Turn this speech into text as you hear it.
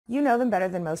You know them better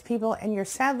than most people, and you're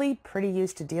sadly pretty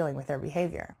used to dealing with their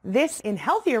behavior. This, in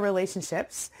healthier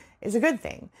relationships, is a good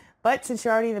thing. But since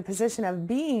you're already in the position of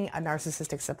being a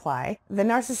narcissistic supply, the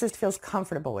narcissist feels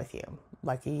comfortable with you.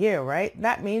 Lucky you, right?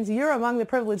 That means you're among the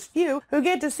privileged few who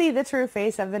get to see the true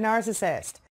face of the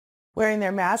narcissist. Wearing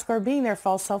their mask or being their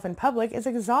false self in public is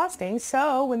exhausting,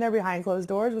 so when they're behind closed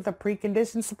doors with a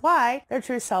preconditioned supply, their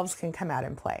true selves can come out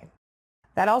and play.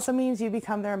 That also means you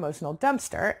become their emotional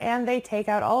dumpster, and they take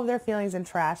out all of their feelings and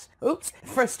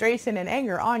frustration and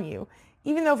anger on you,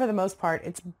 even though for the most part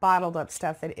it's bottled up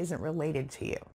stuff that isn't related to you.